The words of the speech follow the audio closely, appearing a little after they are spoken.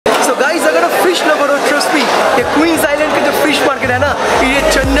So guys, अगर आप fish lover हो, ट्रस्ट मी, ये क्वींस आइलैंड के जो फिश मार्केट है ना, ये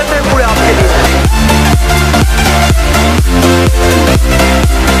जन्नत है पूरे आपके लिए।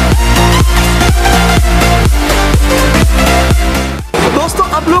 दोस्तों,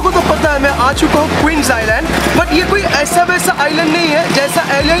 आप लोगों को तो पता है मैं आ चुका हूँ क्वींस आइलैंड, बट ये कोई ऐसा वैसा आइलैंड नहीं है जैसा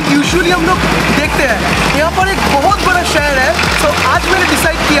आइलैंड यूजुअली हम लोग देखते हैं। यहाँ पर एक बहुत बड़ा शहर है। सो आज मैंने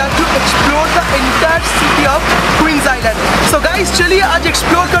डिसाइड किया to explore the entire city of queen's island. So guys, चलिए आज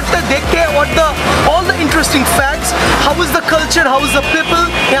एक्सप्लोर करते हैं, देखते हैं what the all the interesting facts, how is the culture, how is the people,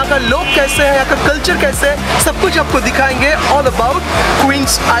 यहाँ का लोग कैसे हैं, यहाँ का कल्चर कैसे है, सब कुछ आपको दिखाएंगे all about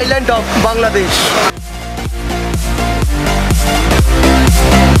queen's island of Bangladesh.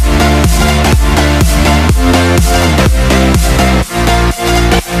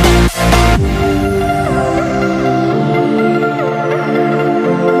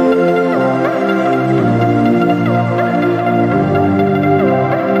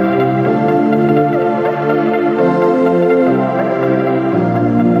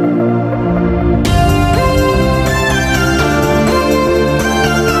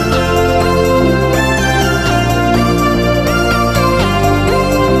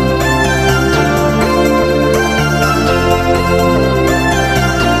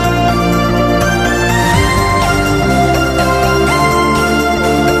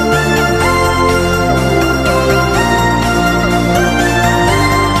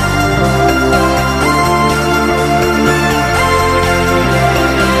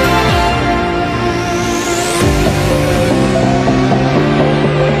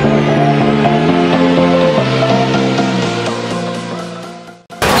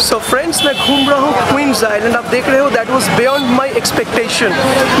 So friends, मैं घूम रहा हूँ क्वींस आइलैंड। आप देख रहे हो, that was beyond my expectation.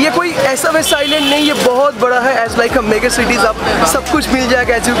 ये कोई ऐसा वैसा आइलैंड नहीं, ये बहुत बड़ा है, एज लाइक अ मेगा सिटीज। आप सब कुछ मिल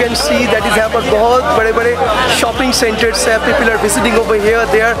जाएगा, as you can see that is. यहाँ पर बहुत बड़े बड़े शॉपिंग सेंटर्स है। People are visiting over here,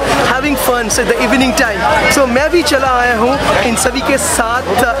 they are having fun at the evening time. सो मैं भी चला आया हूँ इन सभी के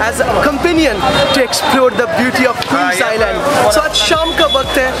साथ as a companion to explore the beauty of queen's island. सो आज शाम का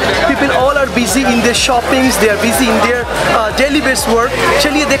वक्त है, people all are busy in their shoppings, they are busy in their daily based work.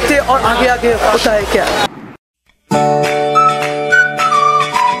 चलिए देखते हैं और आगे आगे होता है क्या।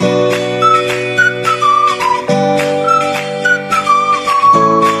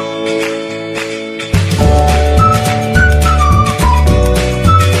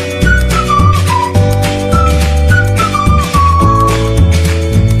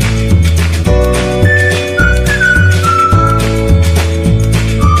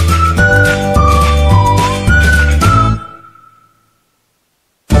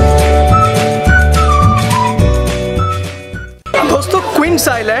 क्वींस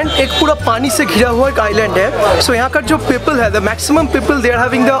आइलैंड एक पूरा पानी से घिरा हुआ एक आइलैंड है। सो यहाँ का जो पीपल है, the maximum people, they are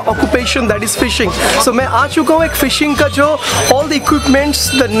having the occupation that is fishing. सो मैं आ चुका हूँ एक फिशिंग का जो all the equipments,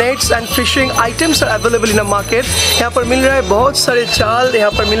 the nets and fishing items are available in a market. यहाँ पर मिल रहा है बहुत सारे जाल,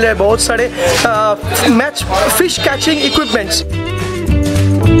 यहाँ पर मिल रहा है बहुत सारे match fish catching equipments.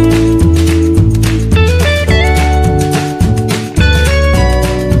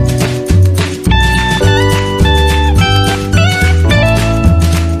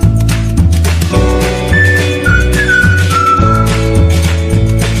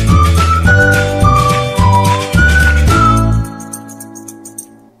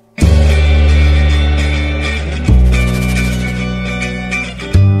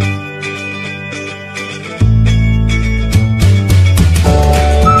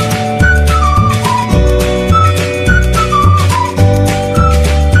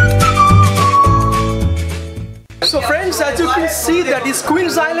 So friends, as you can see, that is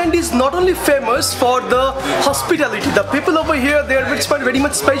Queen's Island is not only famous for the hospitality. The people over here, they are very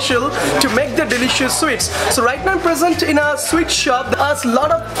much special to make the delicious sweets. So right now I'm present in a sweet shop. There's a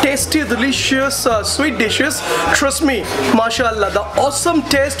lot of tasty, delicious sweet dishes. Trust me, mashallah, the awesome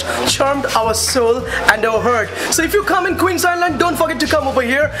taste charmed our soul and our heart. So if you come in Queen's Island, don't forget to come over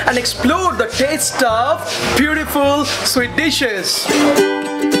here and explore the taste of beautiful sweet dishes.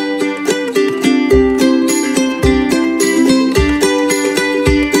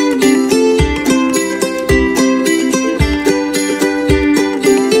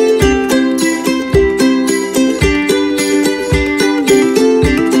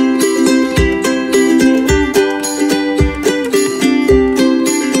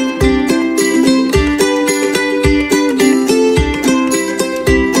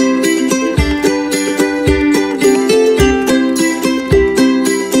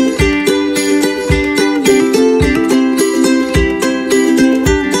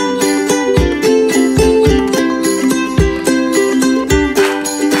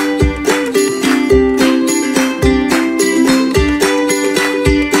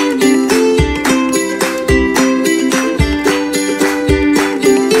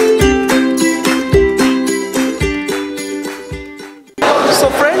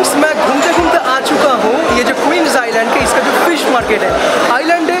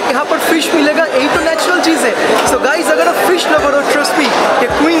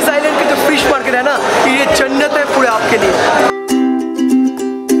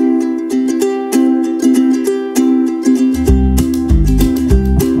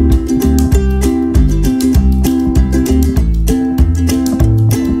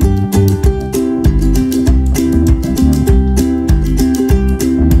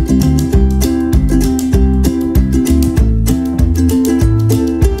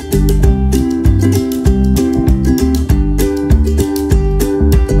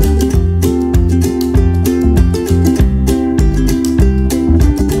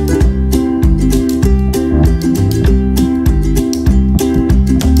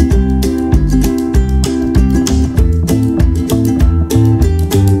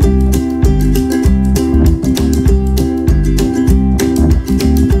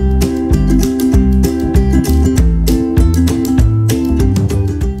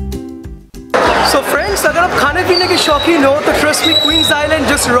 Friends अगर आप खाने पीने के शौकीन हो तो trust me queen's island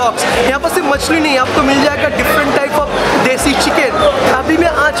just rocks. यहाँ पर सिर्फ मछली नहीं, आपको मिल जाएगा डिफरेंट टाइप ऑफ देसी चिकन। अभी मैं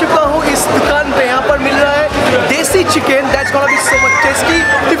आ चुका हूँ इस दुकान पे, यहाँ पर मिल रहा है देसी chicken that's gonna be so much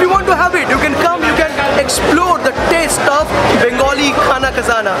tasty. If you want to have it you can come, you can explore the test of Bengali खाना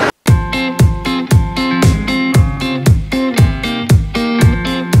खजाना।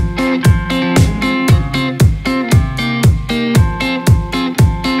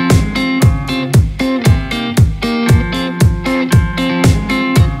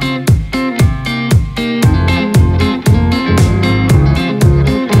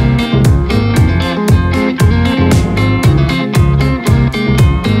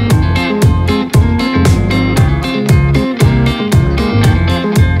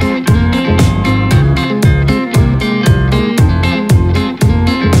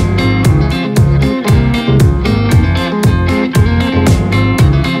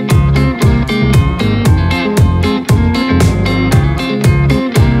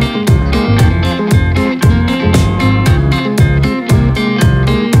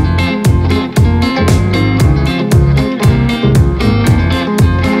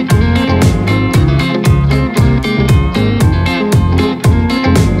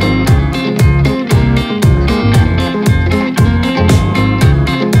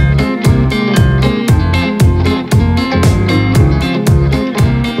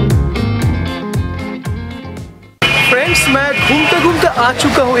 मैं घूमते घूमते आ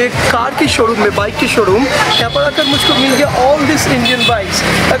चुका हूँ एक कार की शोरूम में, बाइक की शोरूम। यहाँ पर आकर मुझको मिल गया ऑल दिस इंडियन बाइक्स।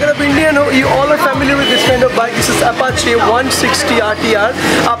 अगर आप इंडियन हो, you all are family with this kind of bike. This is Apache 160 RTR।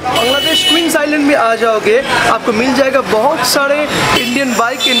 आप बांग्लादेश क्वींस आइलैंड में आ जाओगे, आपको मिल जाएगा बहुत सारे Indian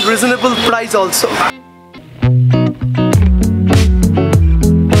bike in reasonable price also.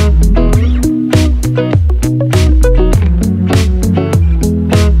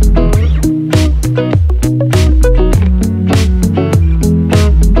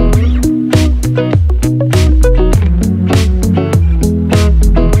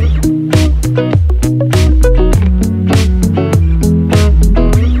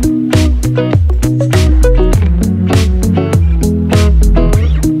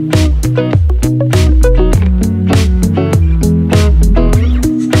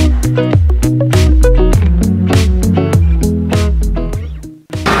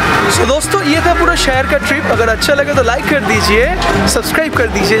 दोस्तों ये था पूरा शहर का ट्रिप। अगर अच्छा लगे तो लाइक कर दीजिए, सब्सक्राइब कर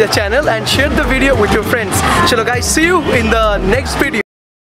दीजिए channel and share the video with your friends. चलो guys, C you in the next video.